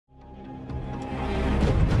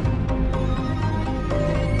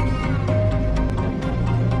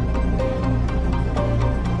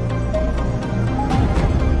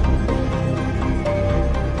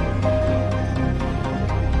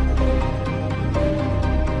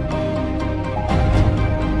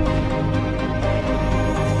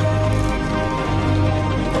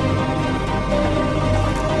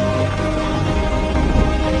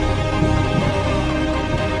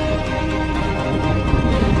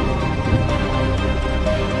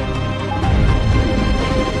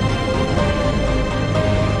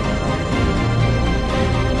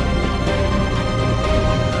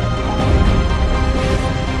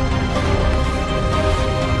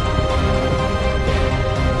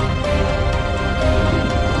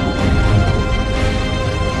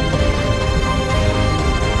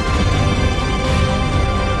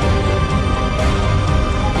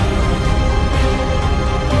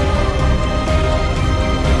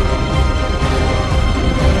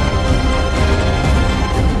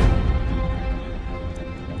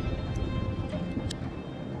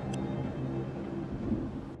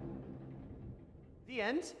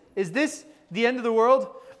Is this the end of the world?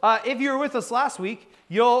 If you were with us last week,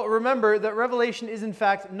 you'll remember that Revelation is in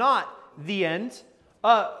fact not the end.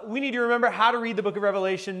 We need to remember how to read the book of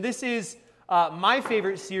Revelation. This is my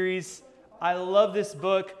favorite series. I love this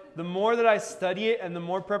book. The more that I study it and the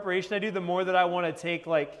more preparation I do, the more that I want to take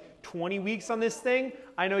like 20 weeks on this thing.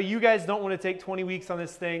 I know you guys don't want to take 20 weeks on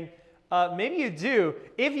this thing. Maybe you do.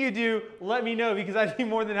 If you do, let me know, because I'd be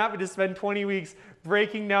more than happy to spend 20 weeks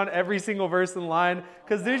breaking down every single verse and line,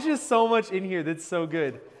 because there's just so much in here that's so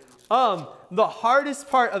good. The hardest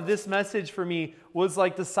part of this message for me was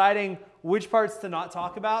like deciding which parts to not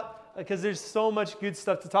talk about, because there's so much good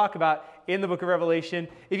stuff to talk about in the book of Revelation.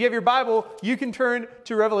 If you have your Bible, you can turn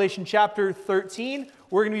to Revelation chapter 13.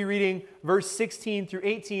 We're going to be reading verse 16 through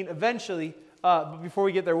 18 eventually. But before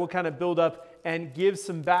we get there, we'll kind of build up and give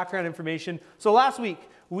some background information. So last week,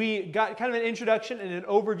 we got kind of an introduction and an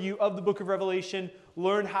overview of the book of Revelation,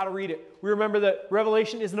 learned how to read it. We remember that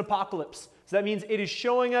Revelation is an apocalypse. So that means it is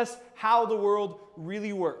showing us how the world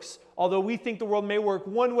really works. Although we think the world may work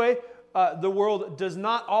one way, the world does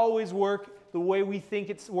not always work the way we think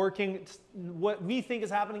it's working. What we think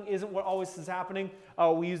is happening isn't what always is happening.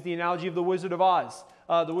 We use the analogy of the Wizard of Oz.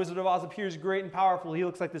 The Wizard of Oz appears great and powerful. He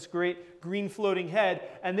looks like this great green floating head.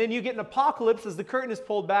 And then you get an apocalypse as the curtain is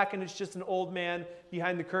pulled back and it's just an old man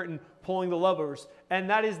behind the curtain pulling the levers. And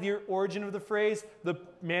that is the origin of the phrase, the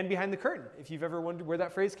man behind the curtain, if you've ever wondered where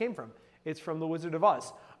that phrase came from. It's from the Wizard of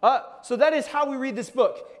Oz. So that is how we read this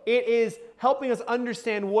book. It is helping us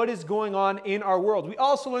understand what is going on in our world. We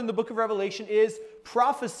also learn the book of Revelation is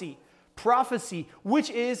prophecy. Prophecy,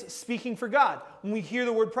 which is speaking for God. When we hear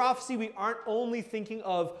the word prophecy, we aren't only thinking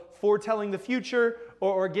of foretelling the future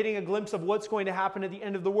or getting a glimpse of what's going to happen at the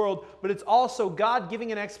end of the world, but it's also God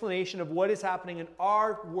giving an explanation of what is happening in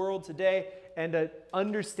our world today and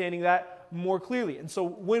understanding that more clearly. And so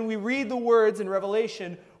when we read the words in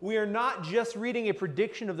Revelation, we are not just reading a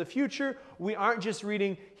prediction of the future. We aren't just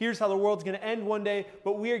reading, here's how the world's going to end one day,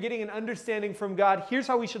 but we are getting an understanding from God. Here's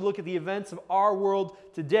how we should look at the events of our world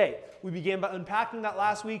today. We began by unpacking that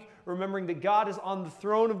last week, remembering that God is on the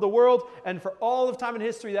throne of the world, and for all of time in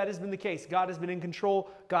history, that has been the case. God has been in control.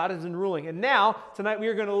 God has been ruling. And now, tonight, we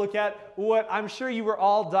are going to look at what I'm sure you were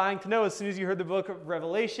all dying to know as soon as you heard the book of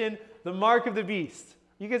Revelation, the mark of the beast.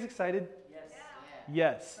 You guys excited?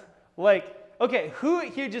 Yes. Like, okay, who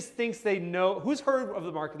here just thinks they know? Who's heard of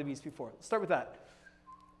the mark of the beast before? Let's start with that.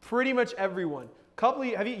 Pretty much everyone. Couple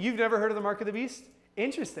of you, you've never heard of the mark of the beast?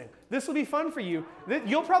 Interesting. This will be fun for you.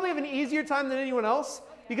 You'll probably have an easier time than anyone else,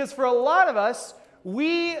 because for a lot of us,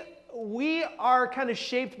 we are kind of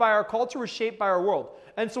shaped by our culture. We're shaped by our world.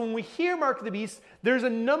 And so when we hear Mark of the Beast, there's a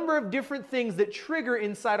number of different things that trigger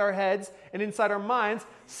inside our heads and inside our minds.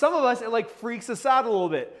 Some of us, it like freaks us out a little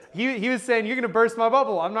bit. He was saying, you're going to burst my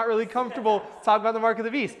bubble. I'm not really comfortable talking about the Mark of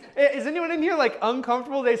the Beast. Is anyone in here like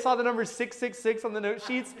uncomfortable? They saw the number 666 on the note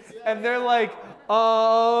sheets and they're like,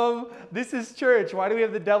 this is church. Why do we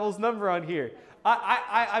have the devil's number on here?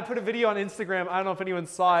 I put a video on Instagram. I don't know if anyone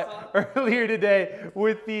saw it earlier today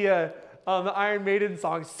with the Iron Maiden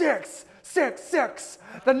song, 666,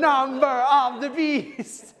 the number of the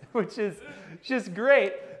beast, which is just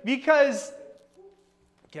great because,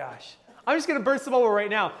 gosh, I'm just going to burst the bubble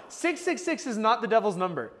right now. 666 is not the devil's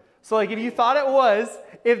number. So like if you thought it was,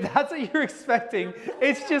 if that's what you're expecting,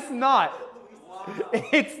 it's just not.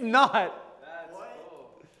 It's not.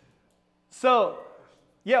 So,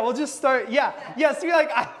 yeah, we'll just start. Yeah, so you're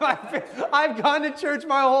like, I've gone to church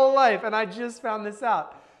my whole life and I just found this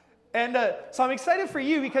out. And so I'm excited for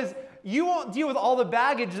you because you won't deal with all the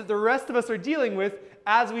baggage that the rest of us are dealing with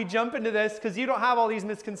as we jump into this, because you don't have all these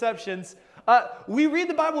misconceptions. We read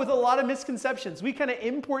the Bible with a lot of misconceptions. We kind of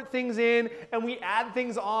import things in and we add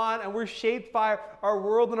things on, and we're shaped by our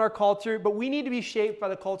world and our culture, but we need to be shaped by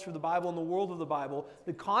the culture of the Bible and the world of the Bible,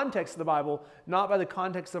 the context of the Bible, not by the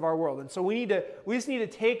context of our world. And so we just need to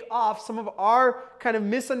take off some of our kind of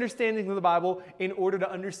misunderstandings of the Bible in order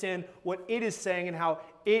to understand what it is saying and how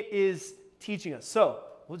it is teaching us. So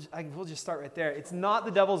we'll just start right there. It's not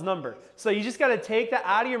the devil's number. So you just got to take that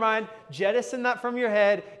out of your mind, jettison that from your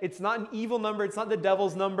head. It's not an evil number. It's not the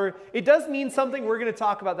devil's number. It does mean something. We're going to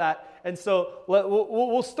talk about that. And so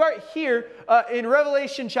we'll start here in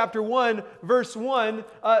Revelation chapter 1, verse 1.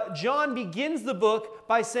 John begins the book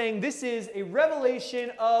by saying this is a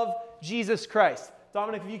revelation of Jesus Christ.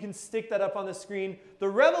 Dominic, if you can stick that up on the screen. The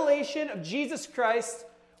revelation of Jesus Christ,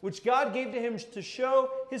 which God gave to him to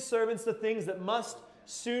show his servants the things that must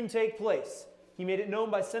soon take place. He made it known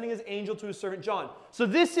by sending his angel to his servant John. So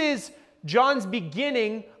this is John's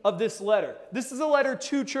beginning of this letter. This is a letter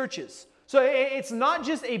to churches. So it's not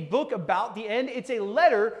just a book about the end, it's a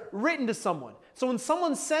letter written to someone. So when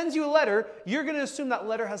someone sends you a letter, you're going to assume that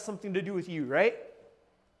letter has something to do with you, right?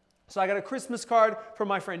 So I got a Christmas card from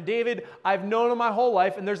my friend David. I've known him my whole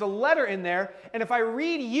life, and there's a letter in there. And if I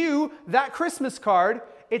read you that Christmas card,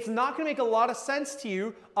 it's not going to make a lot of sense to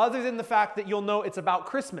you other than the fact that you'll know it's about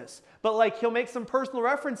Christmas. But like he'll make some personal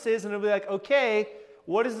references, and it'll be like, okay,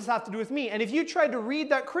 what does this have to do with me? And if you tried to read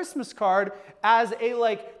that Christmas card as a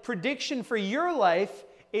like prediction for your life,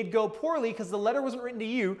 it'd go poorly because the letter wasn't written to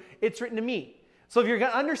you, it's written to me. So if you're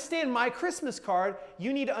going to understand my Christmas card,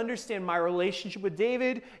 you need to understand my relationship with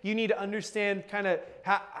David. You need to understand kind of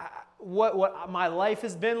what my life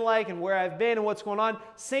has been like and where I've been and what's going on.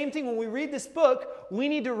 Same thing when we read this book, we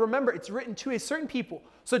need to remember it's written to a certain people.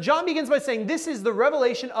 So John begins by saying this is the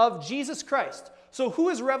revelation of Jesus Christ. So who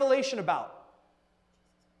is Revelation about?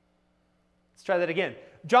 Let's try that again.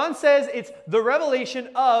 John says it's the revelation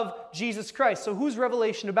of Jesus Christ. So who's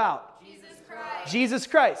Revelation about? Jesus Christ. Jesus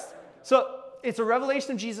Christ. So it's a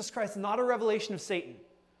revelation of Jesus Christ, not a revelation of Satan.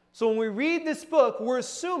 So when we read this book, we're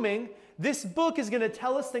assuming this book is going to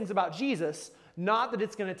tell us things about Jesus, not that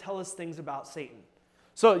it's going to tell us things about Satan.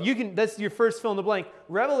 So that's your first fill in the blank.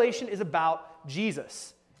 Revelation is about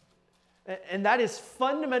Jesus. And that is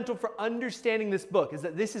fundamental for understanding this book, is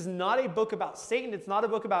that this is not a book about Satan. It's not a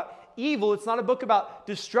book about evil. It's not a book about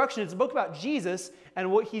destruction. It's a book about Jesus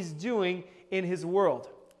and what he's doing in his world.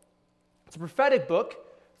 It's a prophetic book.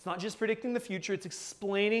 It's not just predicting the future. It's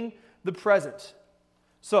explaining the present.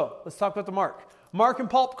 So let's talk about the mark. Mark in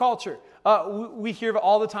pulp culture. We hear of it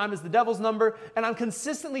all the time as the devil's number. And I'm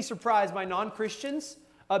consistently surprised by non-Christians,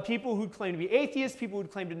 people who claim to be atheists, people who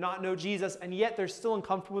claim to not know Jesus, and yet they're still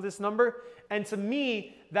uncomfortable with this number. And to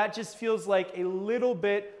me, that just feels like a little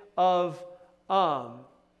bit of,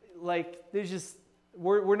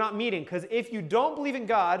 we're not meeting. Because if you don't believe in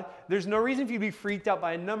God, there's no reason for you to be freaked out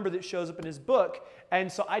by a number that shows up in his book. And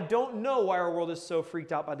so I don't know why our world is so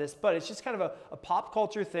freaked out by this, but it's just kind of a pop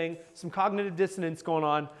culture thing, some cognitive dissonance going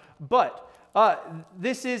on. But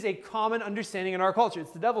this is a common understanding in our culture.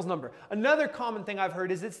 It's the devil's number. Another common thing I've heard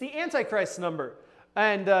is it's the Antichrist number.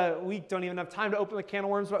 And we don't even have time to open the can of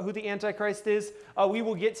worms about who the Antichrist is. We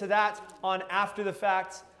will get to that on After the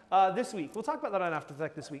Fact this week. We'll talk about that on After the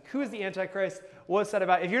Fact this week. Who is the Antichrist? What's that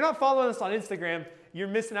about? If you're not following us on Instagram, you're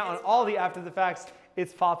missing out on all the After the Facts.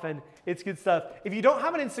 It's popping. It's good stuff. If you don't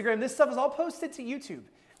have an Instagram, this stuff is all posted to YouTube.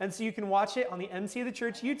 And so you can watch it on the MC of the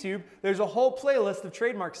Church YouTube. There's a whole playlist of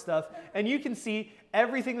trademark stuff. And you can see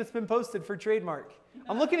everything that's been posted for trademark.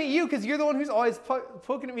 I'm looking at you because you're the one who's always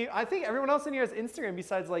poking at me. I think everyone else in here has Instagram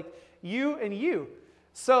besides like you and you.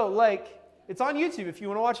 So like it's on YouTube. If you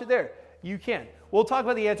want to watch it there, you can. We'll talk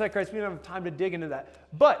about the Antichrist. We don't have time to dig into that.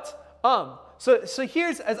 But so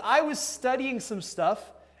here's, as I was studying some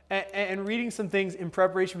stuff and reading some things in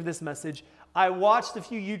preparation for this message, I watched a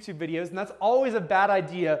few YouTube videos, and that's always a bad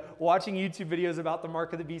idea, watching YouTube videos about the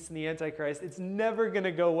mark of the beast and the Antichrist. It's never going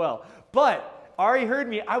to go well. But Ari heard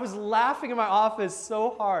me. I was laughing in my office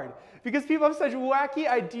so hard because people have such wacky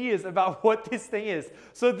ideas about what this thing is.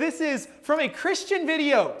 So this is from a Christian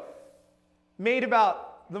video made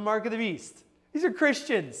about the mark of the beast. These are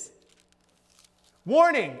Christians.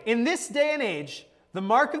 Warning, in this day and age, the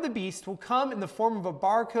mark of the beast will come in the form of a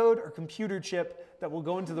barcode or computer chip that will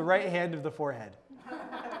go into the right hand of the forehead.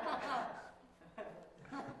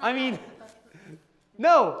 I mean,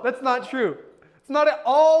 no, that's not true. It's not at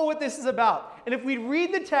all what this is about. And if we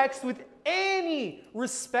read the text with any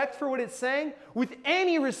respect for what it's saying, with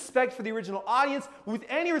any respect for the original audience, with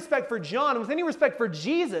any respect for John, with any respect for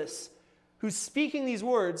Jesus, who's speaking these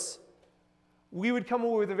words, we would come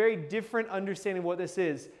away with a very different understanding of what this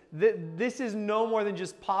is. This is no more than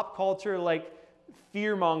just pop culture, like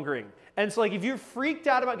fear-mongering. And so like if you're freaked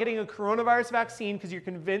out about getting a coronavirus vaccine because you're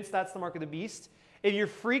convinced that's the mark of the beast, if you're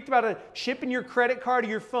freaked about a chip in your credit card or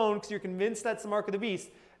your phone because you're convinced that's the mark of the beast,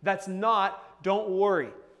 that's not, don't worry.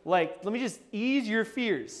 Like, let me just ease your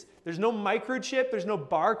fears. There's no microchip, there's no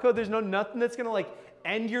barcode, there's no nothing that's going to like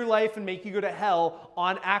end your life and make you go to hell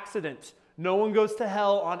on accident. No one goes to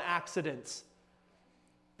hell on accidents.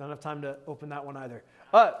 Don't have time to open that one either.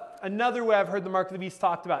 Another way I've heard the mark of the beast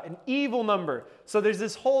talked about, an evil number. So there's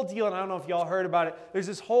this whole deal, and I don't know if y'all heard about it, there's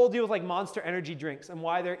this whole deal with like Monster energy drinks and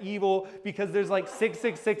why they're evil because there's like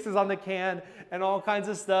 666s on the can and all kinds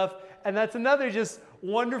of stuff. And that's another just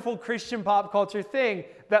wonderful Christian pop culture thing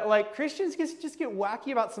that like Christians just get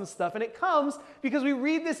wacky about some stuff. And it comes because we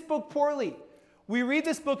read this book poorly. We read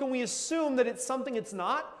this book and we assume that it's something it's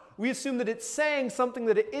not. We assume that it's saying something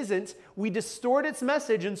that it isn't. We distort its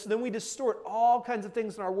message, and so then we distort all kinds of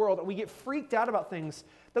things in our world, and we get freaked out about things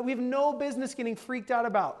that we have no business getting freaked out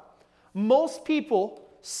about. Most people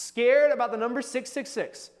scared about the number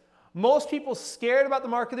 666, Most people scared about the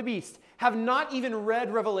mark of the beast have not even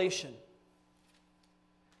read Revelation.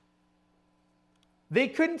 They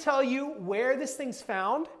couldn't tell you where this thing's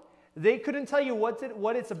found. They couldn't tell you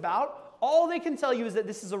what it's about. All they can tell you is that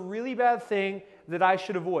this is a really bad thing that I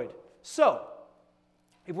should avoid. So,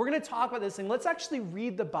 if we're going to talk about this thing, let's actually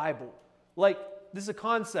read the Bible. Like, this is a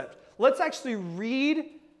concept. Let's actually read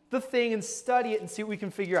the thing and study it and see what we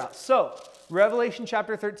can figure out. So, Revelation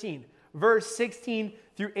chapter 13, verse 16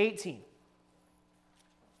 through 18.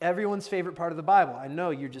 Everyone's favorite part of the Bible. I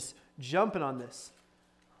know you're just jumping on this.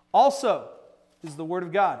 Also, this is the word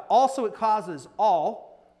of God. Also, it causes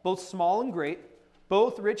all, both small and great,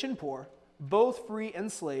 both rich and poor, both free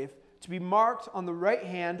and slave, to be marked on the right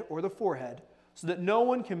hand or the forehead, so that no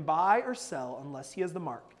one can buy or sell unless he has the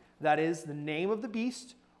mark. That is, the name of the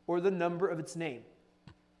beast or the number of its name.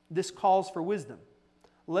 This calls for wisdom.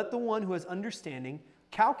 Let the one who has understanding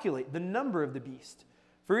calculate the number of the beast,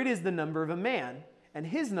 for it is the number of a man, and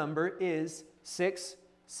his number is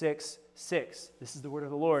 666. This is the word of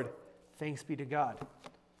the Lord. Thanks be to God.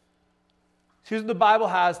 Here's what the Bible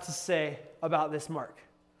has to say about this mark.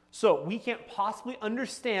 So we can't possibly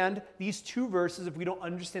understand these two verses if we don't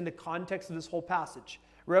understand the context of this whole passage.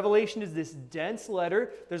 Revelation is this dense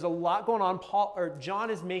letter. There's a lot going on.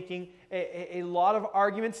 John is making a lot of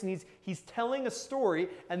arguments, and he's telling a story,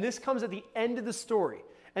 and this comes at the end of the story.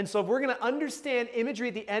 And so if we're going to understand imagery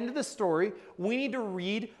at the end of the story, we need to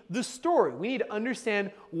read the story. We need to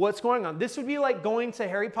understand what's going on. This would be like going to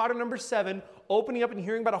Harry Potter number 7, opening up and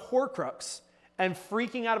hearing about a Horcrux and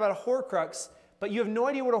freaking out about a Horcrux, but you have no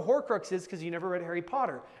idea what a Horcrux is because you never read Harry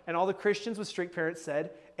Potter. And all the Christians with strict parents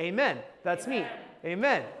said, amen. That's me.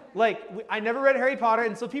 Amen. Like, I never read Harry Potter,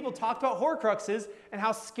 and so people talked about Horcruxes and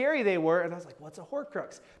how scary they were, and I was like, what's a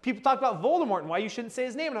Horcrux? People talked about Voldemort and why you shouldn't say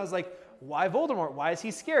his name, and I was like, why Voldemort? Why is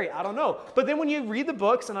he scary? I don't know. But then when you read the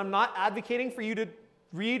books, and I'm not advocating for you to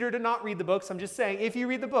read or to not read the books, I'm just saying if you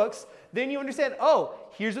read the books, then you understand, oh,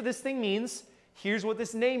 here's what this thing means. Here's what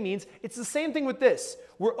this name means. It's the same thing with this.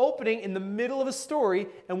 We're opening in the middle of a story,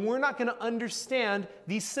 and we're not going to understand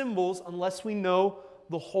these symbols unless we know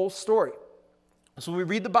the whole story. So when we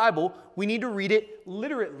read the Bible, we need to read it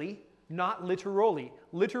literally, not literally.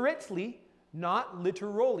 Literately, not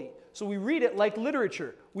literally. So we read it like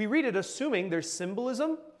literature. We read it assuming there's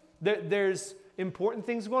symbolism, that there's important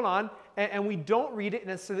things going on, and we don't read it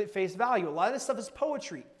necessarily at face value. A lot of this stuff is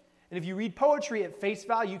poetry. And if you read poetry at face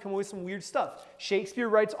value, you come away with some weird stuff. Shakespeare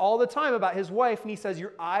writes all the time about his wife, and he says,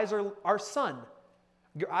 your eyes are sun.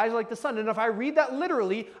 Your eyes are like the sun. And if I read that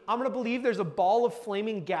literally, I'm going to believe there's a ball of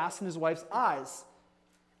flaming gas in his wife's eyes.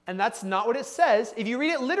 And that's not what it says. If you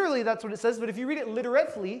read it literally, that's what it says. But if you read it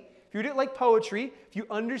literately, if you read it like poetry, if you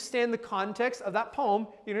understand the context of that poem,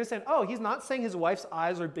 you understand, oh, he's not saying his wife's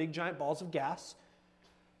eyes are big, giant balls of gas.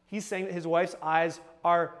 He's saying that his wife's eyes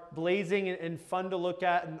are blazing and fun to look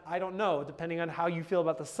at. And I don't know, depending on how you feel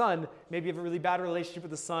about the sun, maybe you have a really bad relationship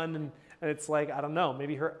with the sun, and it's like, I don't know,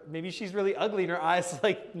 maybe she's really ugly and her eyes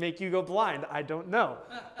like make you go blind. I don't know.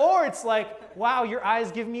 Or it's like, wow, your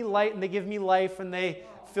eyes give me light and they give me life and they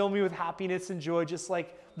fill me with happiness and joy, just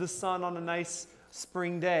like the sun on a nice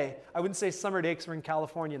spring day. I wouldn't say summer day because we're in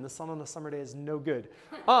California and the sun on a summer day is no good.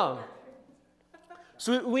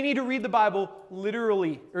 So we need to read the Bible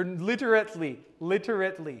literally, or literately. We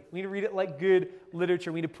need to read it like good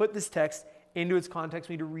literature. We need to put this text into its context.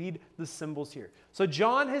 We need to read the symbols here. So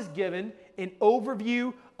John has given an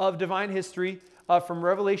overview of divine history from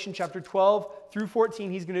Revelation chapter 12 through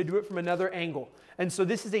 14. He's going to do it from another angle. And so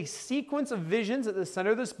this is a sequence of visions at the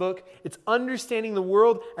center of this book. It's understanding the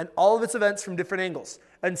world and all of its events from different angles.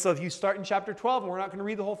 And so if you start in chapter 12, and we're not going to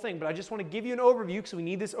read the whole thing, but I just want to give you an overview because we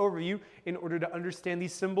need this overview in order to understand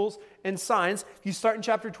these symbols and signs. If you start in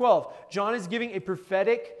chapter 12, John is giving a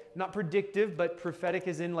prophetic, not predictive, but prophetic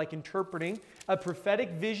as in like interpreting, a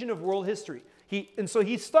prophetic vision of world history. And so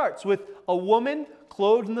he starts with a woman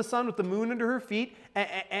clothed in the sun with the moon under her feet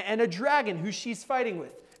and a dragon who she's fighting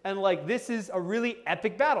with. And like, this is a really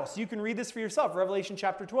epic battle. So you can read this for yourself. Revelation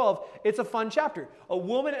chapter 12. It's a fun chapter. A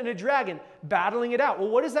woman and a dragon battling it out. Well,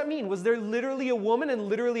 what does that mean? Was there literally a woman and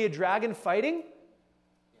literally a dragon fighting?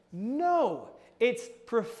 No. It's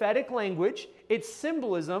prophetic language. It's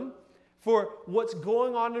symbolism for what's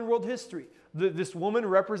going on in world history. This woman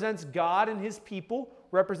represents God and his people,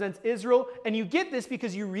 represents Israel. And you get this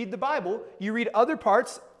because you read the Bible. You read other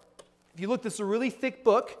parts. If you look, this is a really thick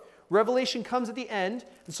book. Revelation comes at the end,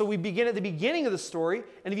 and so we begin at the beginning of the story.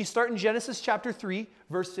 And if you start in Genesis chapter 3,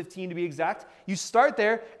 verse 15 to be exact, you start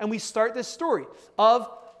there, and we start this story of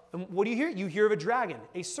And what do you hear? You hear of a dragon,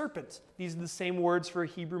 a serpent. These are the same words for a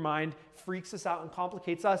Hebrew mind. Freaks us out and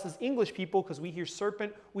complicates us as English people because we hear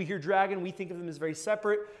serpent, we hear dragon, we think of them as very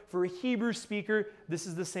separate. For a Hebrew speaker, this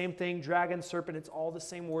is the same thing, dragon, serpent, it's all the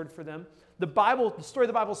same word for them. The story of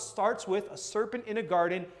the Bible starts with a serpent in a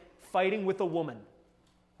garden fighting with a woman.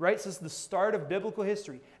 Right? So this is the start of biblical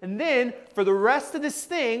history. And then, for the rest of this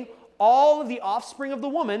thing, all of the offspring of the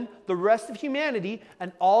woman, the rest of humanity,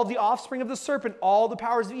 and all of the offspring of the serpent, all the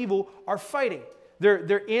powers of evil are fighting.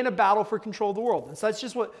 They're in a battle for control of the world. And so that's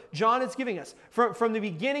just what John is giving us. From the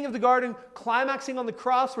beginning of the garden, climaxing on the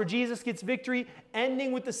cross where Jesus gets victory,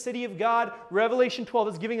 ending with the city of God, Revelation 12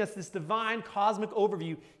 is giving us this divine cosmic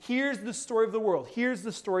overview. Here's the story of the world. Here's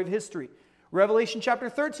the story of history. Revelation chapter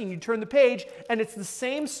 13, you turn the page, and it's the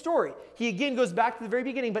same story. He again goes back to the very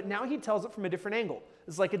beginning, but now he tells it from a different angle.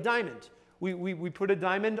 It's like a diamond. We put a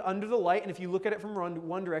diamond under the light, and if you look at it from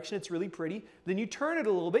one direction, it's really pretty. Then you turn it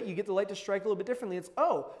a little bit, you get the light to strike a little bit differently. It's,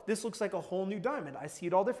 oh, this looks like a whole new diamond. I see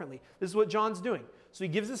it all differently. This is what John's doing. So he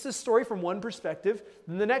gives us this story from one perspective.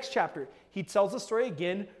 Then the next chapter, he tells the story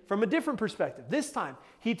again from a different perspective. This time,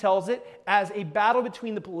 he tells it as a battle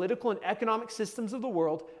between the political and economic systems of the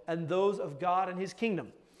world and those of God and his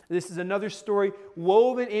kingdom. This is another story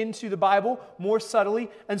woven into the Bible more subtly.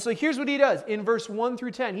 And so here's what he does. In verse 1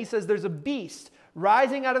 through 10, he says there's a beast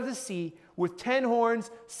rising out of the sea with 10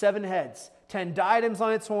 horns, 7 heads, 10 diadems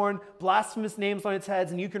on its horn, blasphemous names on its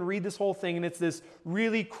heads. And you can read this whole thing, and it's this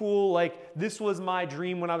really cool, like, this was my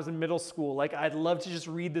dream when I was in middle school. Like, I'd love to just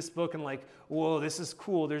read this book and like, whoa, this is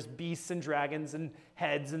cool. There's beasts and dragons and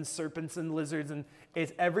heads and serpents and lizards, and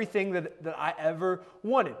it's everything that I ever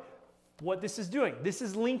wanted. What this is doing. This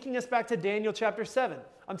is linking us back to Daniel chapter 7.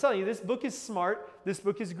 I'm telling you, this book is smart. This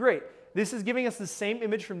book is great. This is giving us the same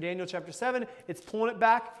image from Daniel chapter 7. It's pulling it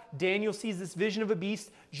back. Daniel sees this vision of a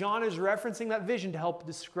beast. John is referencing that vision to help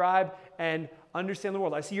describe and understand the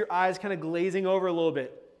world. I see your eyes kind of glazing over a little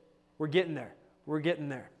bit. We're getting there. We're getting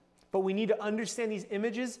there. But we need to understand these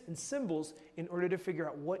images and symbols in order to figure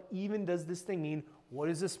out what even does this thing mean? What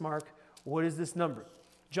is this mark? What is this number?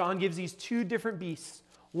 John gives these 2 different beasts.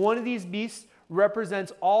 One of these beasts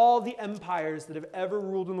represents all the empires that have ever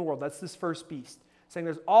ruled in the world. That's this first beast. Saying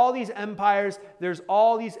there's all these empires, there's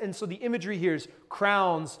all these, and so the imagery here is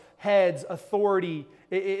crowns, heads, authority.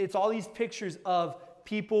 It's all these pictures of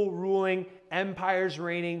people ruling, empires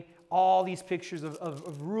reigning, all these pictures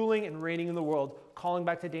of ruling and reigning in the world, calling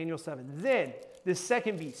back to Daniel 7. Then, this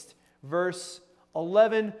second beast, verse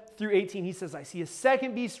 11 through 18, he says, I see a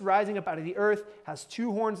second beast rising up out of the earth, has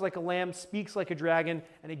 2 horns like a lamb, speaks like a dragon,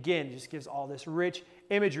 and again, just gives all this rich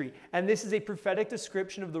imagery. And this is a prophetic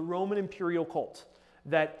description of the Roman imperial cult,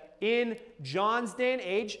 that in John's day and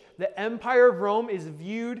age, the empire of Rome is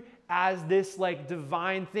viewed as this like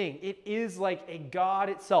divine thing. It is like a god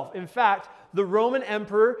itself. In fact, the Roman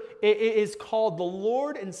emperor is called the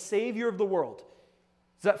Lord and Savior of the world.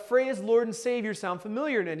 Does that phrase, Lord and Savior, sound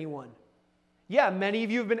familiar to anyone? Yeah, many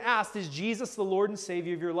of you have been asked, is Jesus the Lord and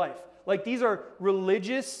Savior of your life? Like, these are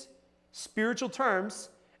religious, spiritual terms,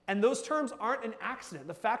 and those terms aren't an accident.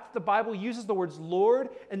 The fact that the Bible uses the words Lord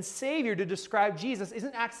and Savior to describe Jesus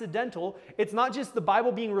isn't accidental. It's not just the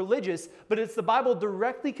Bible being religious, but it's the Bible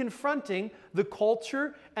directly confronting the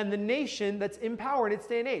culture and the nation that's in power in its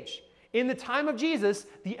day and age. In the time of Jesus,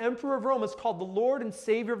 the emperor of Rome is called the Lord and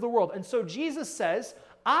Savior of the world. And so Jesus says,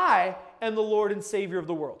 I am the Lord and Savior of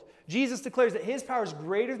the world. Jesus declares that his power is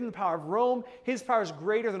greater than the power of Rome. His power is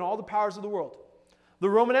greater than all the powers of the world. The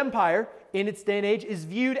Roman Empire, in its day and age, is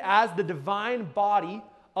viewed as the divine body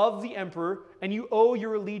of the emperor, and you owe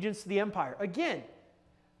your allegiance to the empire. Again,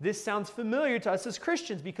 this sounds familiar to us as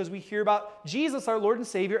Christians because we hear about Jesus, our Lord and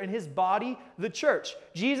Savior, and his body, the church.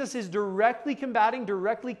 Jesus is directly combating,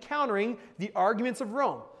 directly countering the arguments of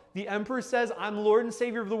Rome. The emperor says, I'm Lord and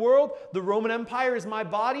Savior of the world. The Roman Empire is my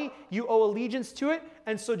body. You owe allegiance to it.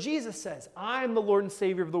 And so Jesus says, I'm the Lord and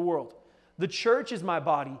Savior of the world. The church is my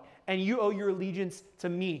body, and you owe your allegiance to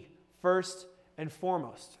me first and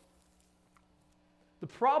foremost. The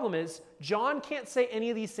problem is, John can't say any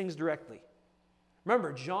of these things directly.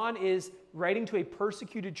 Remember, John is writing to a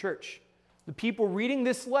persecuted church. The people reading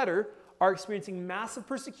this letter are experiencing massive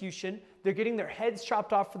persecution. They're getting their heads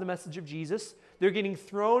chopped off for the message of Jesus. They're getting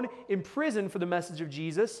thrown in prison for the message of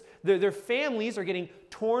Jesus. Their families are getting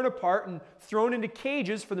torn apart and thrown into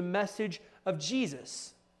cages for the message of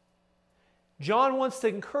Jesus. John wants to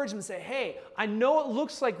encourage them and say, hey, I know it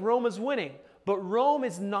looks like Rome is winning, but Rome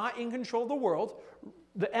is not in control of the world.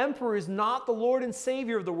 The emperor is not the Lord and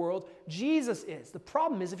Savior of the world. Jesus is. The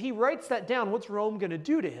problem is, if he writes that down, what's Rome going to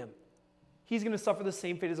do to him? He's going to suffer the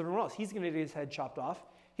same fate as everyone else. He's going to get his head chopped off.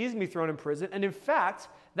 He's going to be thrown in prison. And in fact,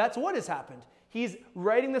 that's what has happened. He's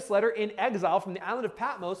writing this letter in exile from the island of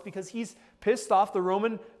Patmos because he's pissed off the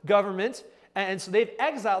Roman government. And so they've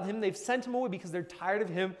exiled him. They've sent him away because they're tired of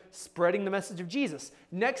him spreading the message of Jesus.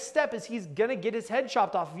 Next step is he's going to get his head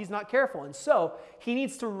chopped off if he's not careful. And so he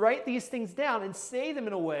needs to write these things down and say them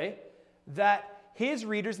in a way that his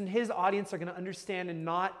readers and his audience are going to understand and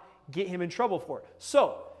not get him in trouble for it.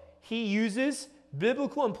 So he uses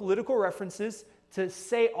biblical and political references to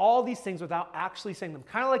say all these things without actually saying them.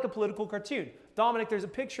 Kind of like a political cartoon. Dominic, there's a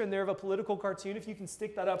picture in there of a political cartoon. If you can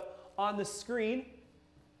stick that up on the screen.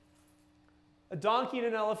 A donkey and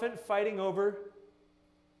an elephant fighting over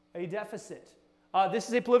a deficit. This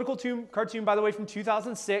is a political cartoon, by the way, from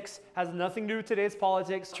 2006. Has nothing to do with today's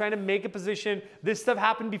politics. Trying to make a position. This stuff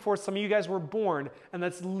happened before some of you guys were born, and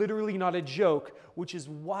that's literally not a joke, which is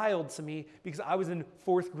wild to me because I was in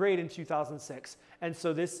 4th grade in 2006. And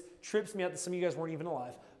so this trips me out that some of you guys weren't even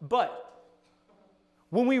alive. But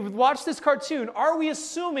when we watch this cartoon, are we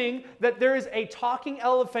assuming that there is a talking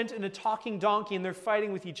elephant and a talking donkey and they're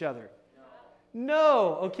fighting with each other?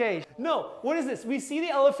 No. Okay. No. What is this? We see the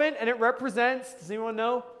elephant and it represents, does anyone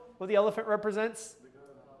know what the elephant represents?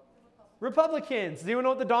 Republicans. Does anyone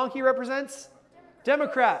know what the donkey represents?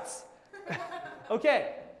 Democrats.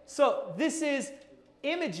 Okay. So this is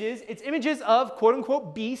images. It's images of quote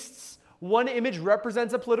unquote beasts. One image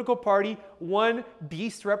represents a political party. One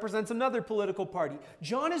beast represents another political party.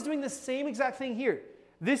 John is doing the same exact thing here.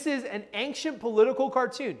 This is an ancient political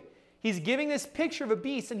cartoon. He's giving this picture of a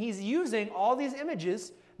beast, and he's using all these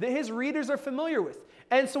images that his readers are familiar with.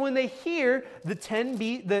 And so when they hear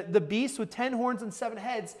the beast with 10 horns and 7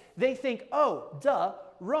 heads, they think, oh, duh,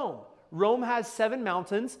 Rome. Rome has 7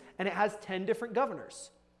 mountains, and it has 10 different governors.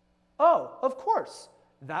 Oh, of course.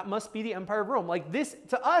 That must be the Empire of Rome. Like this,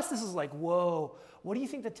 to us, this is like, whoa, what do you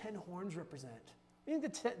think the 10 horns represent? What do you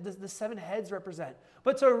think the 7 heads represent?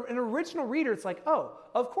 But to an original reader, it's like, oh,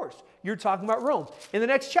 of course, you're talking about Rome. In the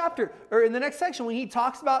next chapter, or in the next section, when he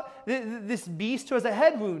talks about this beast who has a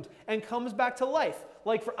head wound and comes back to life,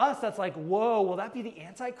 like for us, that's like, whoa, will that be the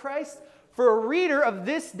Antichrist? For a reader of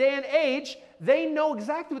this day and age, they know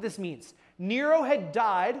exactly what this means. Nero had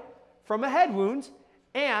died from a head wound,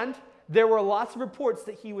 and there were lots of reports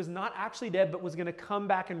that he was not actually dead, but was going to come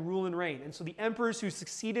back and rule and reign. And so the emperors who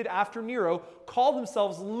succeeded after Nero called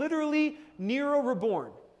themselves literally Nero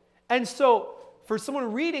Reborn. And so for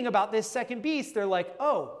someone reading about this second beast, they're like,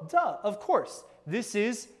 oh, duh, of course. This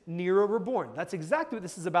is Nero Reborn. That's exactly what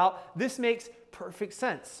this is about. This makes perfect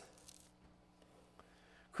sense.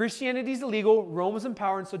 Christianity is illegal. Rome is in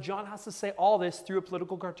power. And so John has to say all this through a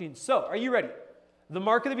political cartoon. So are you ready? The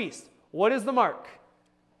mark of the beast. What is the mark?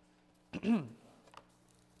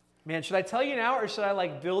 Man, should I tell you now or should I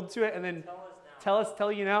like build to it and then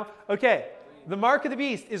tell you now? Okay, the mark of the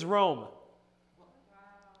beast is Rome.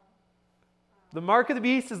 The mark of the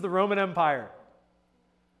beast is the Roman Empire.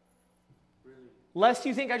 Lest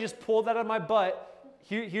you think I just pulled that out of my butt,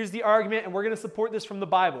 here's the argument, and we're going to support this from the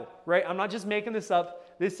Bible, right? I'm not just making this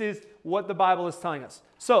up. This is what the Bible is telling us.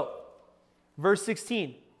 So, verse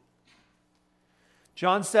 16.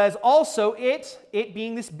 John says, also it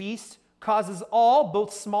being this beast, causes all,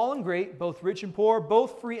 both small and great, both rich and poor,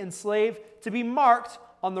 both free and slave, to be marked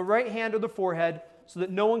on the right hand or the forehead, so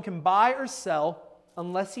that no one can buy or sell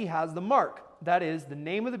unless he has the mark. That is, the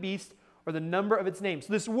name of the beast or the number of its name.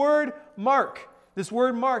 So this word mark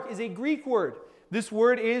is a Greek word. This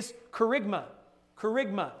word is charagma.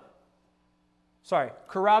 Charagma.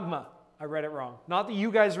 I read it wrong. Not that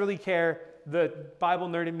you guys really care. The Bible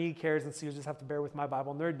nerd in me cares, and so you just have to bear with my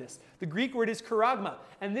Bible nerdness. The Greek word is charagma,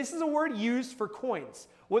 and this is a word used for coins.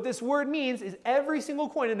 What this word means is every single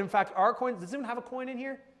coin, and in fact, our coins, does anyone have a coin in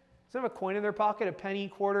here? Does anyone have a coin in their pocket? A penny,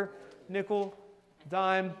 quarter, nickel,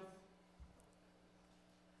 dime?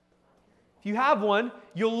 If you have one,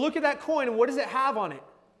 you'll look at that coin, and what does it have on it?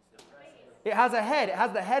 It has a head. It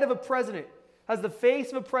has the head of a president. It has the face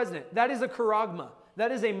of a president. That is a charagma.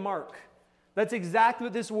 That is a mark. That's exactly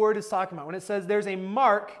what this word is talking about. When it says there's a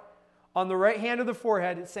mark on the right hand of the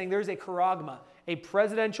forehead, it's saying there's a charagma, a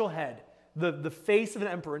presidential head, the face of an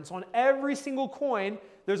emperor. And so on every single coin,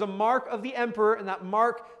 there's a mark of the emperor, and that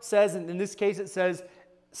mark says, and in this case it says,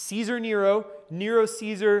 Caesar Nero, Nero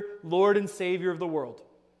Caesar, Lord and Savior of the world.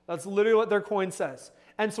 That's literally what their coin says.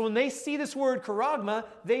 And so when they see this word charagma,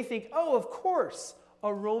 they think, oh, of course,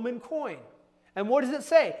 a Roman coin. And what does it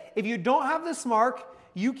say? If you don't have this mark,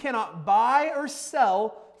 you cannot buy or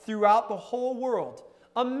sell throughout the whole world.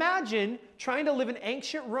 Imagine trying to live in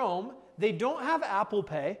ancient Rome. They don't have Apple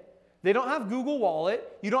Pay. They don't have Google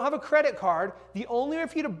Wallet. You don't have a credit card. The only way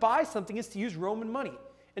for you to buy something is to use Roman money.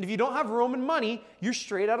 And if you don't have Roman money, you're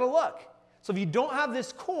straight out of luck. So if you don't have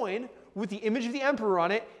this coin with the image of the emperor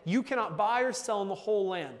on it, you cannot buy or sell in the whole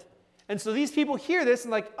land. And so these people hear this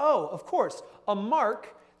and like, oh, of course, a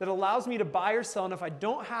mark that allows me to buy or sell. And if I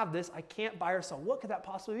don't have this, I can't buy or sell. What could that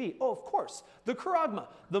possibly be? Oh, of course, the charagma,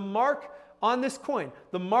 the mark on this coin,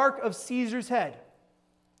 the mark of Caesar's head.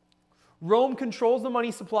 Rome controls the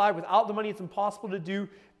money supply. Without the money, it's impossible to do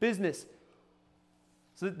business.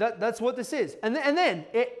 So that's what this is. And then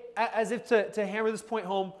as if to hammer this point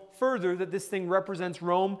home further, that this thing represents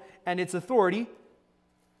Rome and its authority,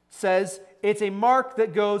 says it's a mark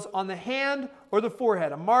that goes on the hand or the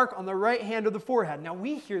forehead, a mark on the right hand or the forehead. Now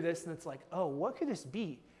we hear this and it's like, oh, what could this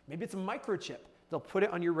be? Maybe it's a microchip. They'll put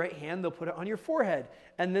it on your right hand, they'll put it on your forehead.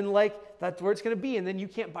 And then like, that's where it's going to be. And then you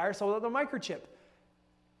can't buy or sell without the microchip.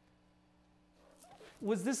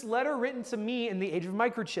 Was this letter written to me in the age of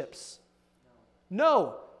microchips?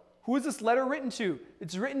 No. Who is this letter written to?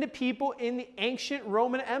 It's written to people in the ancient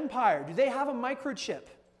Roman Empire. Do they have a microchip?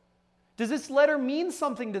 Does this letter mean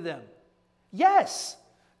something to them? Yes.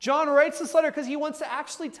 John writes this letter because he wants to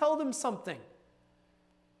actually tell them something.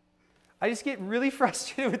 I just get really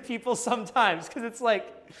frustrated with people sometimes because it's like,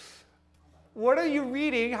 what are you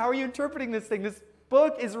reading? How are you interpreting this thing? This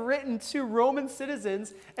book is written to Roman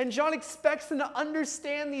citizens, and John expects them to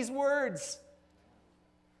understand these words.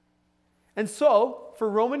 And so, for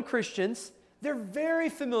Roman Christians, they're very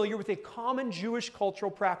familiar with a common Jewish cultural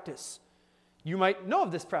practice. You might know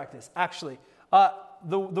of this practice, actually.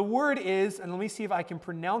 The word is, and let me see if I can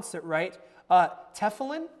pronounce it right,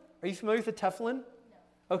 tefillin. Are you familiar with the tefillin?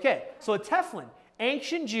 No. Okay, so a tefillin.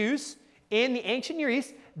 Ancient Jews in the ancient Near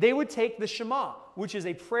East, they would take the Shema, which is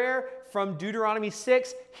a prayer from Deuteronomy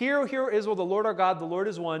 6. Hear, O Israel, the Lord our God, the Lord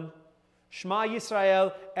is one. Shema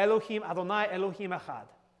Yisrael, Elohim Adonai, Elohim Echad.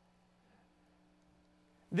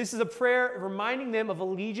 This is a prayer reminding them of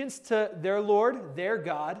allegiance to their Lord, their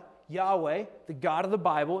God, Yahweh, the God of the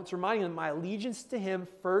Bible. It's reminding them my allegiance to Him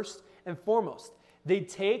first and foremost. They'd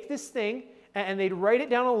take this thing and they'd write it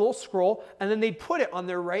down on a little scroll, and then they'd put it on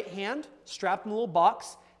their right hand, strapped in a little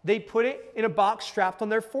box. They'd put it in a box strapped on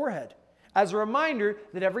their forehead as a reminder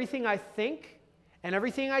that everything I think and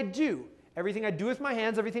everything I do with my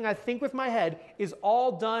hands, everything I think with my head, is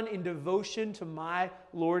all done in devotion to my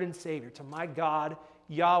Lord and Savior, to my God,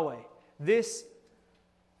 Yahweh. This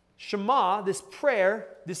Shema, this prayer,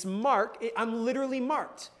 this mark, I'm literally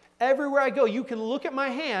marked. Everywhere I go, you can look at my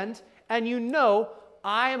hand and you know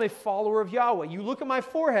I am a follower of Yahweh. You look at my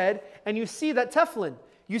forehead and you see that tefillin.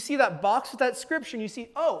 You see that box with that scripture and you see,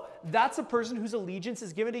 oh, that's a person whose allegiance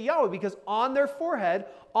is given to Yahweh, because on their forehead,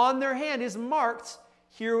 on their hand is marked,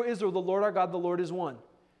 Hear, O Israel, the Lord our God, the Lord is one.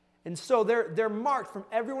 And so they're marked from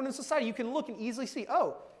everyone in society. You can look and easily see,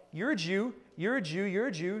 oh, you're a Jew, you're a Jew, you're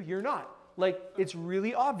a Jew, you're not. Like, it's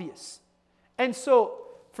really obvious. And so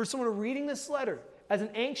for someone reading this letter as an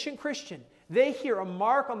ancient Christian, they hear a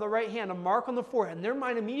mark on the right hand, a mark on the forehead, and their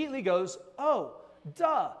mind immediately goes, oh,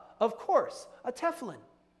 duh, of course, a tefillin.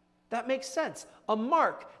 That makes sense. A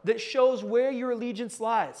mark that shows where your allegiance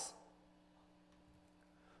lies.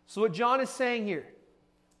 So what John is saying here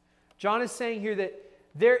that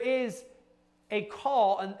there is a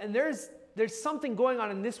call, and there's something going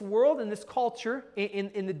on in this world, in this culture,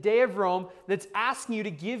 in the day of Rome, that's asking you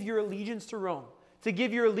to give your allegiance to Rome, to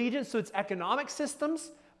give your allegiance to its economic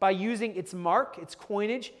systems by using its mark, its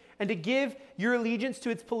coinage, and to give your allegiance to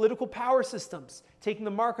its political power systems, taking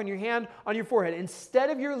the mark on your hand, on your forehead. Instead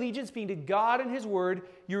of your allegiance being to God and His Word,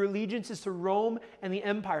 your allegiance is to Rome and the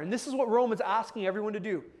empire. And this is what Rome is asking everyone to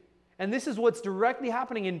do. And this is what's directly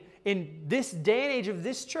happening in this day and age of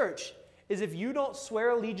this church, is if you don't swear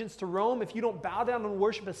allegiance to Rome, if you don't bow down and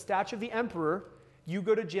worship a statue of the emperor, you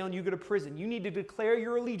go to jail and you go to prison. You need to declare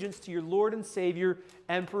your allegiance to your Lord and Savior,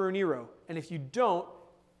 Emperor Nero. And if you don't,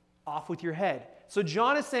 off with your head. So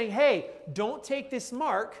John is saying, hey, don't take this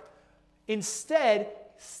mark. Instead,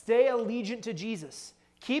 stay allegiant to Jesus.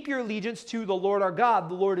 Keep your allegiance to the Lord our God.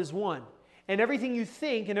 The Lord is one. And everything you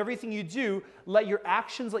think and everything you do, let your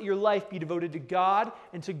actions, let your life be devoted to God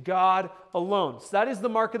and to God alone. So that is the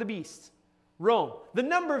mark of the beast. Rome. The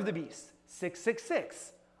number of the beast,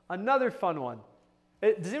 666. Another fun one.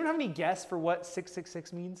 Does anyone have any guess for what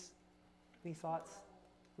 666 means? Any thoughts?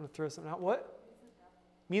 I'm going to throw something out. What?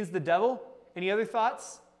 Means the devil? Any other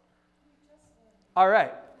thoughts? All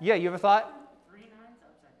right. Yeah, you have a thought? 3 nines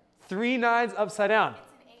upside down. 3 nines upside down.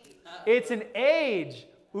 It's an age.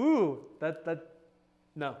 Ooh,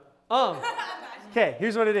 no. Okay,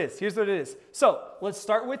 here's what it is. So let's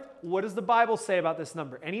start with, what does the Bible say about this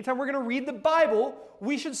number? Anytime we're going to read the Bible,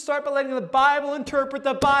 we should start by letting the Bible interpret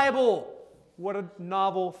the Bible. What a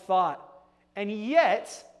novel thought. And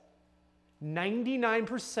yet,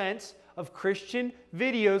 99% of Christian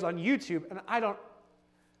videos on YouTube, and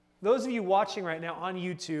those of you watching right now on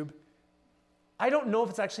YouTube, I don't know if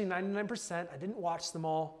it's actually 99%. I didn't watch them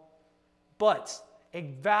all. But a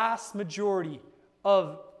vast majority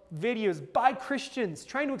of videos by Christians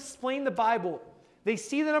trying to explain the Bible, they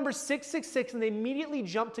see the number 666 and they immediately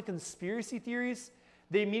jump to conspiracy theories.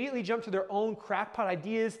 They immediately jump to their own crackpot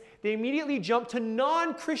ideas. They immediately jump to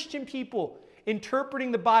non-Christian people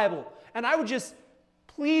interpreting the Bible. And I would just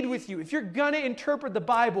plead with you, if you're going to interpret the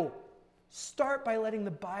Bible, start by letting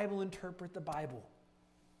the Bible interpret the Bible.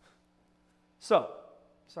 So,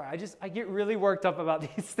 sorry, I get really worked up about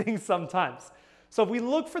these things sometimes. So if we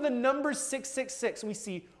look for the number 666 and we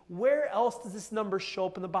see where else does this number show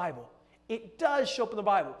up in the Bible? It does show up in the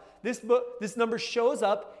Bible. This number shows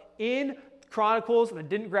up in Chronicles, and I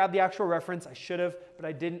didn't grab the actual reference. I should have, but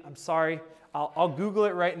I didn't. I'm sorry. I'll Google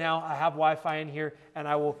it right now. I have Wi-Fi in here, and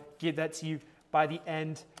I will give that to you by the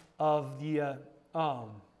end of the...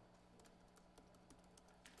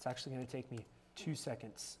 it's actually going to take me 2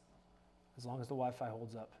 seconds, as long as the Wi-Fi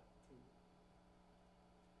holds up.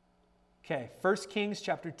 Okay, 1 Kings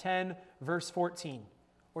chapter 10, verse 14.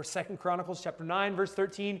 Or 2 Chronicles chapter 9, verse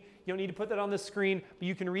 13. You don't need to put that on the screen, but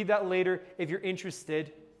you can read that later if you're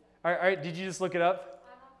interested. All right, did you just look it up?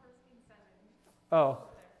 I'm on 1 Kings 7. Oh,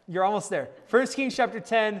 you're almost there. 1 Kings chapter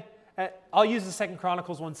 10, I'll use the 2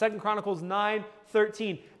 Chronicles one. 2 Chronicles 9,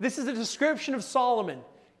 13. This is a description of Solomon,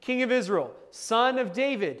 king of Israel, son of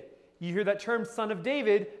David. You hear that term, son of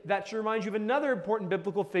David, that should remind you of another important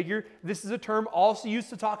biblical figure. This is a term also used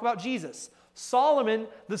to talk about Jesus. Solomon,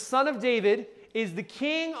 the son of David, is the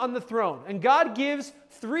king on the throne. And God gives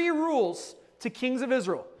 3 rules to kings of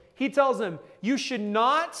Israel. He tells them, you should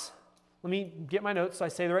not, let me get my notes so I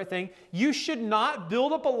say the right thing. You should not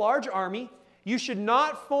build up a large army. You should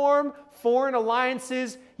not form foreign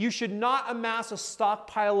alliances. You should not amass a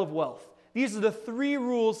stockpile of wealth. These are the 3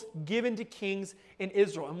 rules given to kings in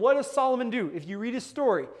Israel. And what does Solomon do? If you read his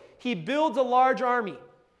story, he builds a large army.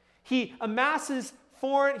 He amasses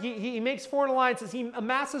he makes foreign alliances. He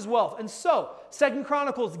amasses wealth. And so, 2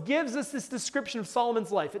 Chronicles gives us this description of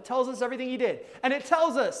Solomon's life. It tells us everything he did. And it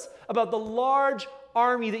tells us about the large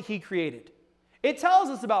army that he created. It tells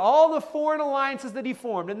us about all the foreign alliances that he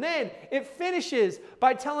formed. And then it finishes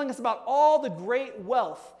by telling us about all the great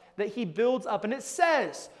wealth that he builds up. And it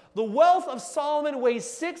says, the wealth of Solomon weighs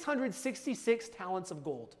 666 talents of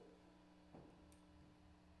gold.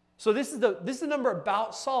 So this is the number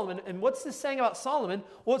about Solomon. And what's this saying about Solomon?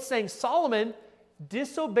 Well, it's saying Solomon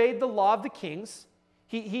disobeyed the law of the kings.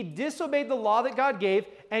 He disobeyed the law that God gave,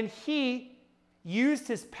 and he used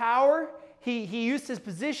his power, he used his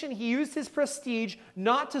position, he used his prestige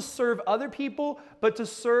not to serve other people, but to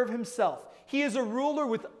serve himself. He is a ruler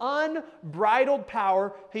with unbridled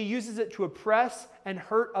power. He uses it to oppress and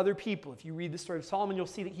hurt other people. If you read the story of Solomon, you'll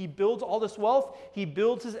see that he builds all this wealth. He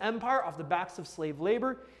builds his empire off the backs of slave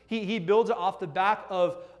labor. He builds it off the back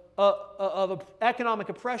of economic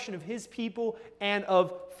oppression of his people and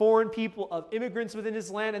of foreign people, of immigrants within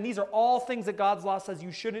his land. And these are all things that God's law says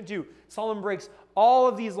you shouldn't do. Solomon breaks all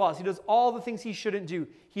of these laws. He does all the things he shouldn't do.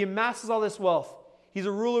 He amasses all this wealth. He's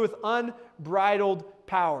a ruler with unbridled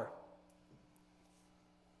power.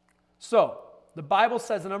 So, the Bible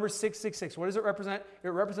says the number 666. What does it represent? It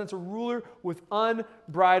represents a ruler with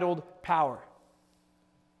unbridled power.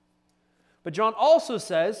 But John also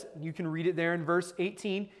says, you can read it there in verse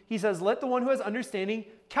 18, he says, let the one who has understanding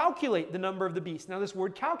calculate the number of the beast. Now this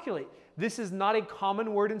word calculate, this is not a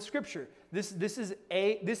common word in Scripture. This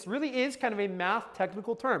really is kind of a math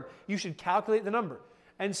technical term. You should calculate the number.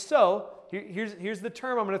 And so, here's the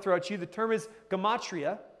term I'm going to throw at you. The term is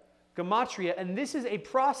gematria. Gematria, and this is a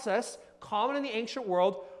process common in the ancient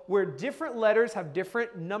world where different letters have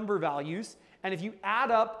different number values, and if you add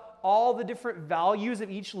up all the different values of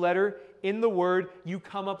each letter in the word, you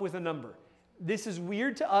come up with a number. This is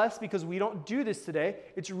weird to us because we don't do this today.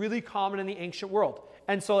 It's really common in the ancient world.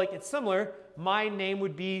 And so it's similar. My name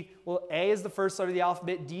would be, well, A is the first letter of the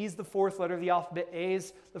alphabet, D is the 4th letter of the alphabet, A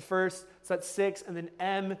is the first, so that's 6, and then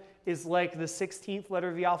M is like the 16th letter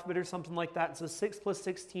of the alphabet or something like that. And so 6 plus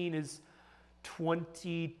 16 is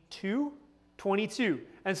 22? 22.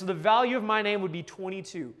 And so the value of my name would be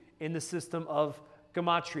 22 in the system of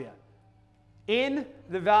gematria. In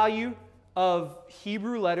the value of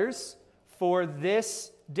Hebrew letters for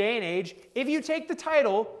this day and age, if you take the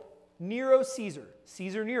title Nero Caesar,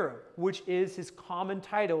 Caesar Nero, which is his common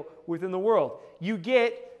title within the world, you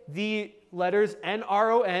get the letters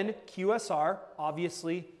N-R-O-N, QSR,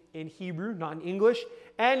 obviously in Hebrew, not in English.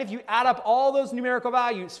 And if you add up all those numerical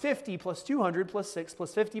values, 50 plus 200 plus 6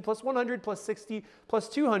 plus 50 plus 100 plus 60 plus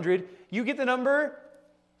 200, you get the number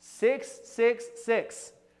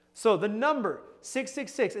 666. So the number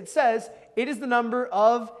 666, it says it is the number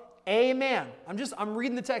of a man. I'm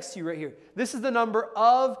reading the text to you right here. This is the number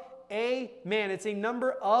of a man. It's a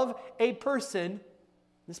number of a person.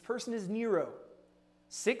 This person is Nero.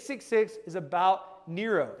 666 is about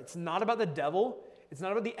Nero. It's not about the devil. It's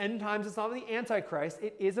not about the end times. It's not about the Antichrist.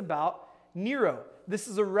 It is about Nero. This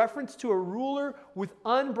is a reference to a ruler with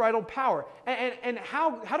unbridled power. And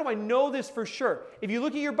how do I know this for sure? If you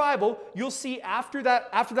look at your Bible, you'll see after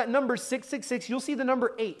that number 666, you'll see the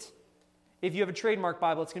number 8. If you have a trademark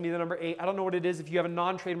Bible, it's going to be the number 8. I don't know what it is. If you have a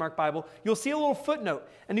non-trademark Bible, you'll see a little footnote.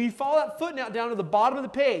 And if you follow that footnote down to the bottom of the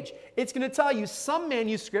page, it's going to tell you some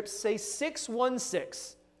manuscripts say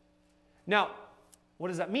 616. Now, what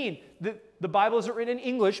does that mean? The Bible isn't written in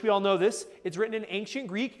English. We all know this. It's written in ancient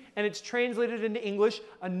Greek, and it's translated into English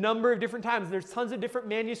a number of different times. There's tons of different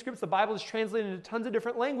manuscripts. The Bible is translated into tons of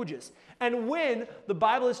different languages. And when the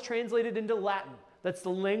Bible is translated into Latin, that's the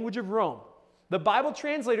language of Rome, the Bible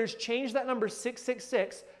translators changed that number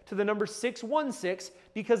 666 to the number 616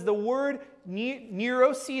 because the word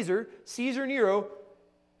Nero, Caesar Nero,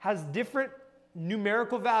 has different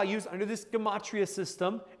numerical values under this gematria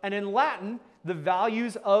system. And in Latin, the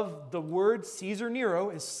values of the word Caesar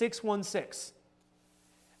Nero is 616.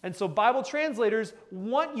 And so Bible translators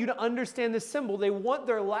want you to understand this symbol. They want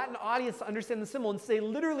their Latin audience to understand the symbol. And so they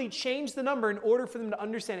literally change the number in order for them to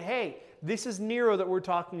understand, hey, this is Nero that we're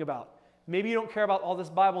talking about. Maybe you don't care about all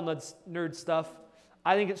this Bible nerd stuff.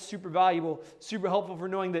 I think it's super valuable, super helpful for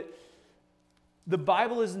knowing that the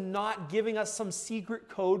Bible is not giving us some secret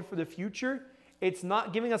code for the future. It's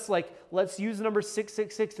not giving us like, let's use the number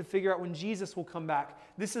 666 to figure out when Jesus will come back.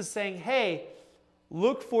 This is saying, hey,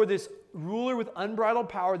 look for this ruler with unbridled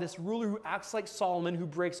power, this ruler who acts like Solomon, who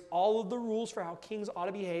breaks all of the rules for how kings ought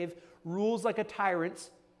to behave, rules like a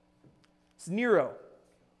tyrant. It's Nero.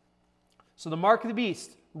 So the mark of the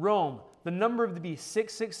beast, Rome. The number of the beast,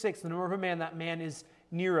 666, the number of a man, that man is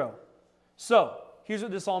Nero. So, here's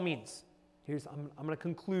what this all means. I'm going to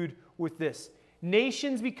conclude with this.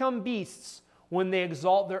 Nations become beasts when they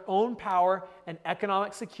exalt their own power and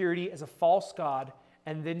economic security as a false god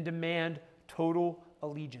and then demand total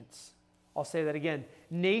allegiance. I'll say that again.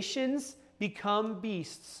 Nations become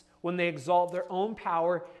beasts when they exalt their own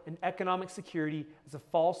power and economic security as a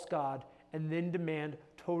false god and then demand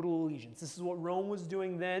total allegiance. This is what Rome was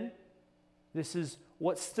doing then. This is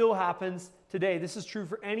what still happens today. This is true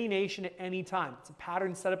for any nation at any time. It's a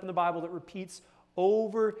pattern set up in the Bible that repeats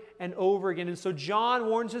over and over again. And so John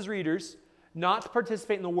warns his readers not to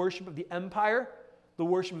participate in the worship of the empire, the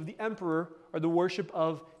worship of the emperor, or the worship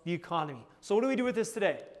of the economy. So what do we do with this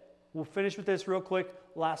today? We'll finish with this real quick,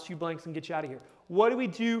 last few blanks, and get you out of here. What do we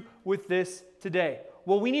do with this today?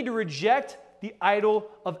 Well, we need to reject the idol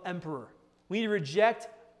of emperor. We need to reject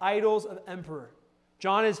idols of emperor.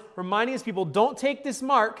 John is reminding his people, don't take this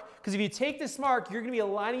mark, because if you take this mark, you're going to be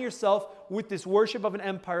aligning yourself with this worship of an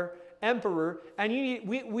emperor, and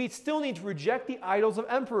we still need to reject the idols of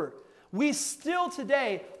emperor. We still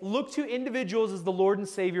today look to individuals as the Lord and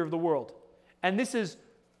Savior of the world. And this is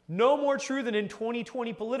no more true than in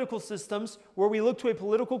 2020 political systems where we look to a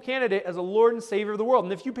political candidate as a Lord and Savior of the world.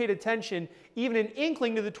 And if you paid attention, even an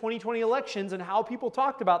inkling to the 2020 elections and how people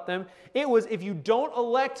talked about them, it was if you don't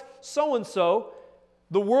elect so-and-so,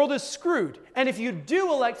 the world is screwed. And if you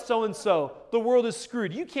do elect so-and-so, the world is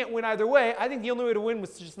screwed. You can't win either way. I think the only way to win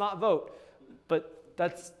was to just not vote. But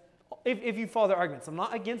that's, if you follow their arguments. I'm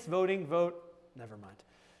not against voting, vote, never mind.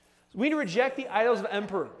 We need to reject the idols of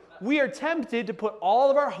emperor. We are tempted to put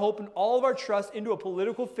all of our hope and all of our trust into a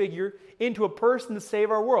political figure, into a person to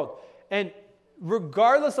save our world. And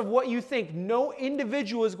regardless of what you think, no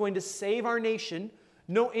individual is going to save our nation.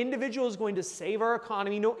 No individual is going to save our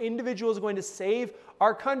economy. No individual is going to save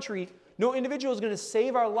our country. No individual is going to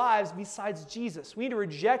save our lives besides Jesus. We need to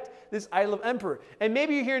reject this idol of emperor. And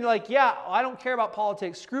maybe you're hearing like, yeah, I don't care about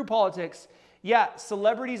politics. Screw politics. Yeah,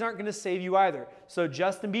 celebrities aren't going to save you either. So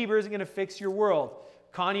Justin Bieber isn't going to fix your world.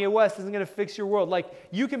 Kanye West isn't going to fix your world. Like,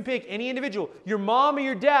 you can pick any individual. Your mom or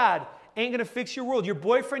your dad ain't going to fix your world. Your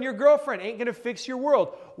boyfriend, your girlfriend ain't going to fix your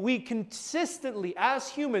world. We consistently, as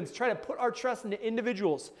humans, try to put our trust into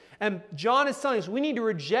individuals. And John is telling us we need to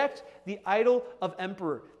reject the idol of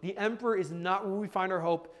emperor. The emperor is not where we find our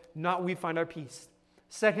hope, not where we find our peace.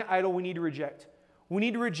 Second idol we need to reject. We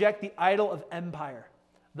need to reject the idol of empire.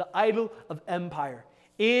 The idol of empire.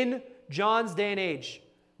 In John's day and age,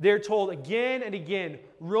 they're told again and again,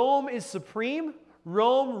 Rome is supreme.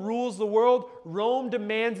 Rome rules the world. Rome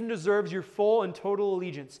demands and deserves your full and total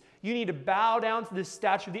allegiance. You need to bow down to this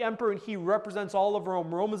statue of the emperor, and he represents all of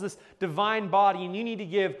Rome. Rome is this divine body, and you need to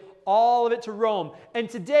give all of it to Rome. And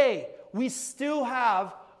today, we still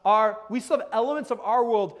have elements of our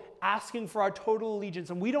world asking for our total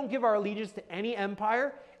allegiance, and we don't give our allegiance to any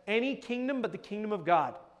empire, any kingdom, but the kingdom of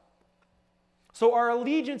God. So our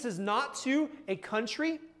allegiance is not to a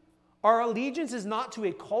country. Our allegiance is not to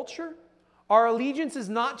a culture. Our allegiance is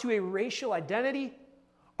not to a racial identity.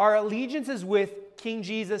 Our allegiance is with King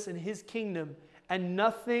Jesus and his kingdom and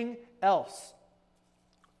nothing else.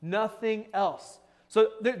 Nothing else. So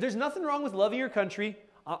there's nothing wrong with loving your country.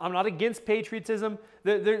 I'm not against patriotism.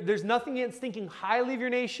 There's nothing against thinking highly of your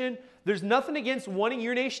nation. There's nothing against wanting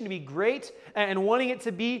your nation to be great and wanting it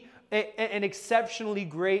to be an exceptionally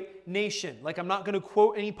great nation. Like, I'm not going to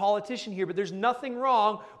quote any politician here, but there's nothing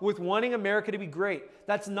wrong with wanting America to be great.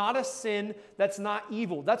 That's not a sin. That's not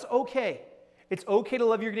evil. That's okay. It's okay to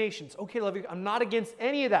love your nation. It's okay to love your... I'm not against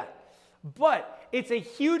any of that. But it's a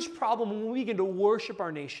huge problem when we begin to worship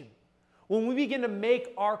our nation. When we begin to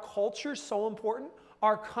make our culture so important,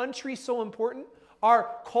 our country so important, our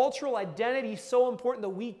cultural identity so important that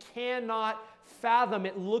we cannot fathom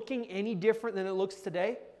it looking any different than it looks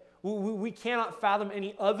today. We cannot fathom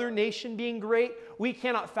any other nation being great. We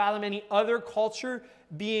cannot fathom any other culture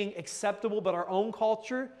being acceptable but our own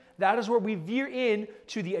culture. That is where we veer in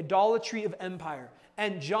to the idolatry of empire.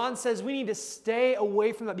 And John says we need to stay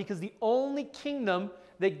away from that because the only kingdom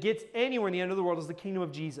that gets anywhere in the end of the world is the kingdom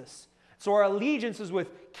of Jesus. So our allegiance is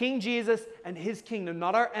with King Jesus and his kingdom,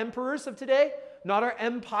 not our emperors of today, not our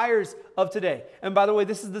empires of today. And by the way,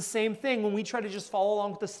 this is the same thing when we try to just follow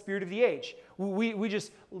along with the spirit of the age. We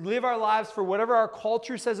just live our lives for whatever our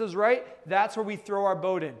culture says is right. That's where we throw our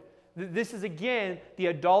boat in. This is, again, the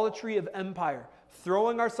idolatry of empire.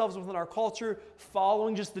 Throwing ourselves within our culture,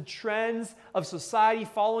 following just the trends of society,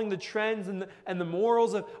 following the trends and the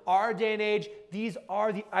morals of our day and age. These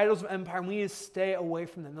are the idols of empire, and we need to stay away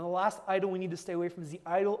from them. And the last idol we need to stay away from is the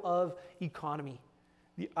idol of economy.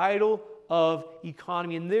 The idol of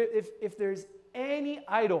economy. And if there's any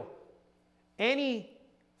idol, any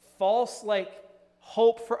false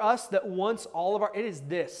hope for us that wants all of it is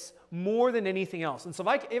this, more than anything else. And so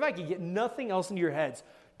if I could get nothing else into your heads,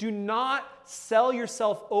 do not sell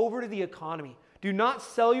yourself over to the economy. Do not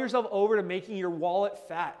sell yourself over to making your wallet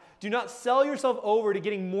fat. Do not sell yourself over to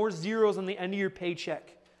getting more zeros on the end of your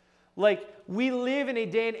paycheck. We live in a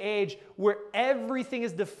day and age where everything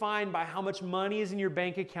is defined by how much money is in your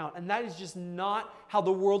bank account. And that is just not how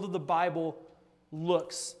the world of the Bible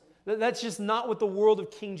looks. That's just not what the world of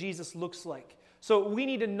King Jesus looks like. So we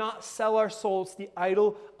need to not sell our souls to the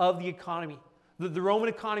idol of the economy. The Roman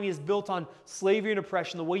economy is built on slavery and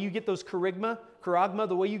oppression. The way you get those charagma,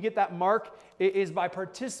 the way you get that mark is by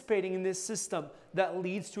participating in this system that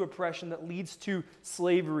leads to oppression, that leads to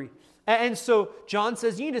slavery. And so John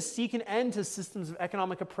says you need to seek an end to systems of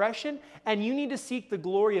economic oppression, and you need to seek the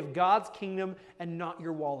glory of God's kingdom and not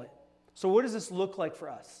your wallet. So what does this look like for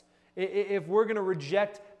us if we're going to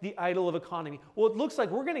reject the idol of economy? Well, it looks like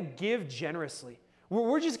we're going to give generously.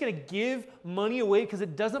 We're just going to give money away because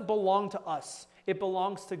it doesn't belong to us. It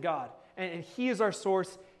belongs to God. And He is our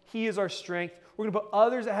source. He is our strength. We're going to put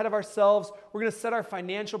others ahead of ourselves. We're going to set our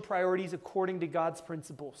financial priorities according to God's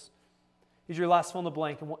principles. Here's your last fill in the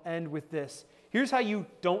blank, and we'll end with this. Here's how you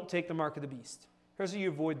don't take the mark of the beast. Here's how you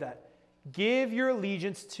avoid that. Give your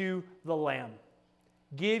allegiance to the Lamb.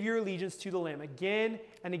 Give your allegiance to the Lamb. Again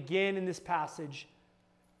and again in this passage,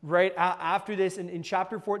 right after this, in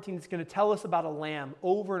chapter 14, it's going to tell us about a lamb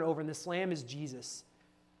over and over, and this lamb is Jesus.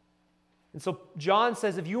 And so John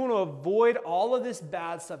says, if you want to avoid all of this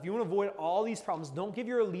bad stuff, you want to avoid all these problems, don't give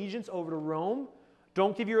your allegiance over to Rome.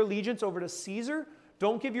 Don't give your allegiance over to Caesar.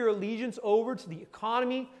 Don't give your allegiance over to the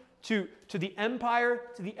economy, to the empire,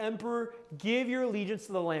 to the emperor. Give your allegiance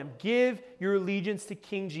to the Lamb. Give your allegiance to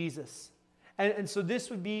King Jesus. And so this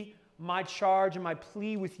would be my charge and my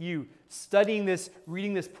plea with you, studying this,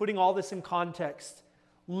 reading this, putting all this in context.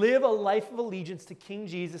 Live a life of allegiance to King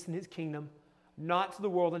Jesus and his kingdom, not to the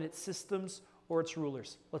world and its systems or its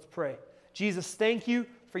rulers. Let's pray. Jesus, thank you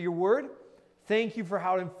for your word. Thank you for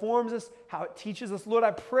how it informs us, how it teaches us. Lord,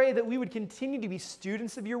 I pray that we would continue to be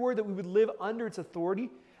students of your word, that we would live under its authority,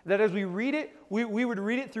 that as we read it, we would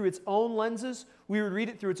read it through its own lenses. We would read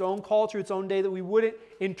it through its own culture, its own day, that we wouldn't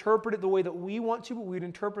interpret it the way that we want to, but we would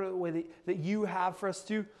interpret it the way that you have for us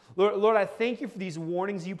to. Lord, I thank you for these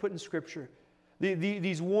warnings you put in Scripture.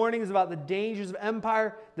 These warnings about the dangers of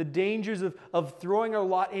empire, the dangers of throwing our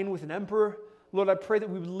lot in with an emperor. Lord, I pray that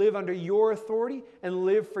we would live under your authority and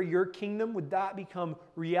live for your kingdom. Would that become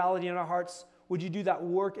reality in our hearts? would you do that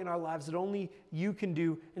work in our lives that only you can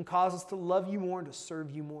do and cause us to love you more and to serve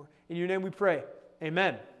you more. In your name we pray.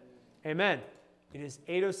 Amen. Amen. It is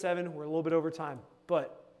 8:07. We're a little bit over time,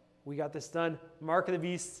 but we got this done. Mark of the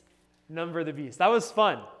beast, number of the beast. That was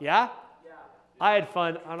fun. Yeah? Yeah. I had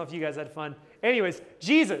fun. I don't know if you guys had fun. Anyways,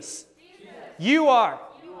 Jesus. You are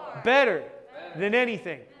better than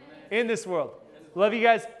anything in this world. Love you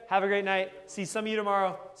guys. Have a great night. See some of you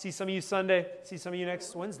tomorrow. See some of you Sunday. See some of you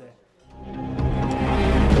next Wednesday.